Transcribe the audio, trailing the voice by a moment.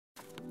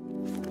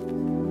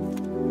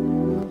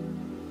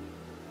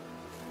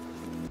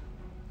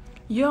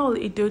Yul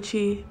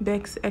Edochie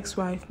begs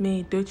ex-wife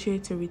May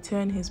Edochie to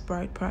return his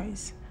bride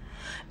price.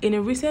 In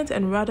a recent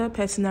and rather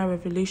personal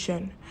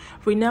revelation,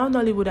 renowned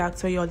Nollywood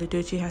actor Yul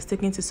Edochie has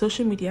taken to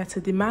social media to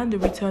demand the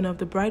return of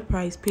the bride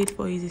price paid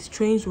for his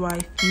estranged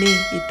wife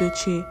May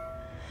Edochie.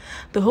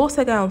 The whole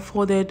saga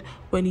unfolded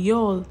when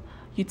Yul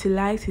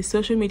utilized his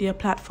social media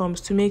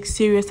platforms to make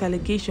serious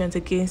allegations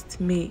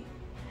against May.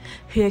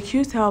 He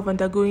accused her of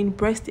undergoing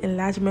breast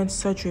enlargement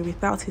surgery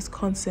without his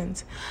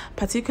consent,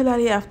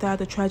 particularly after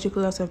the tragic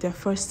loss of their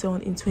first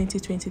son in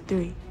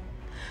 2023.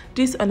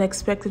 This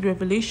unexpected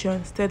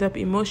revelation stirred up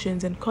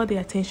emotions and caught the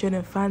attention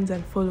of fans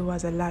and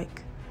followers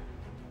alike.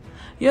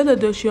 Yul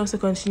Edochie also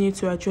continued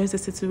to address the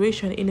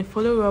situation in a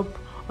follow-up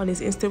on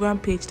his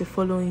Instagram page the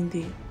following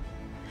day.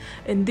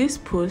 In this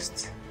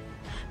post,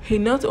 he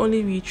not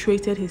only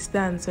reiterated his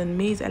stance on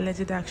May's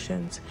alleged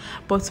actions,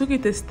 but took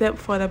it a step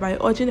further by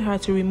urging her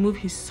to remove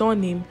his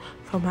surname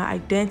from her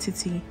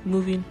identity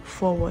moving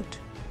forward.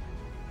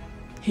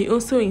 He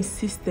also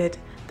insisted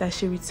that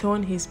she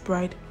return his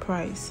bride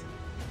price,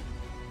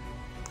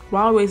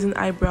 while raising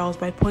eyebrows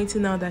by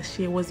pointing out that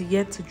she was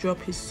yet to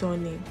drop his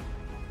surname.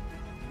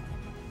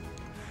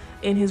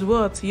 In his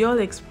words,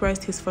 Yul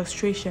expressed his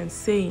frustration,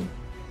 saying,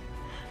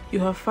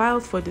 "You have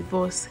filed for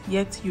divorce,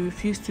 yet you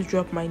refuse to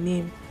drop my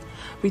name.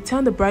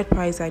 Return the bride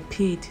price I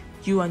paid.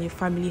 You and your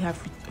family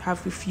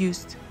have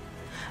refused.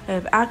 I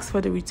have asked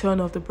for the return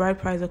of the bride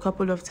price a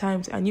couple of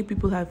times and you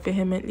people have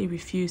vehemently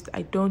refused.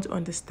 I don't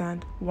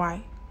understand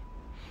why."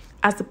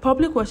 As the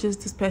public watches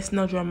this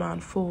personal drama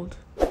unfold,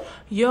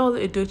 Yul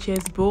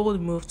Edochie's bold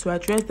move to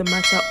address the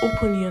matter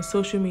openly on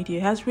social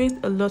media has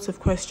raised a lot of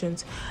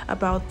questions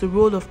about the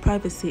role of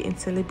privacy in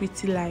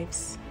celebrity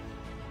lives.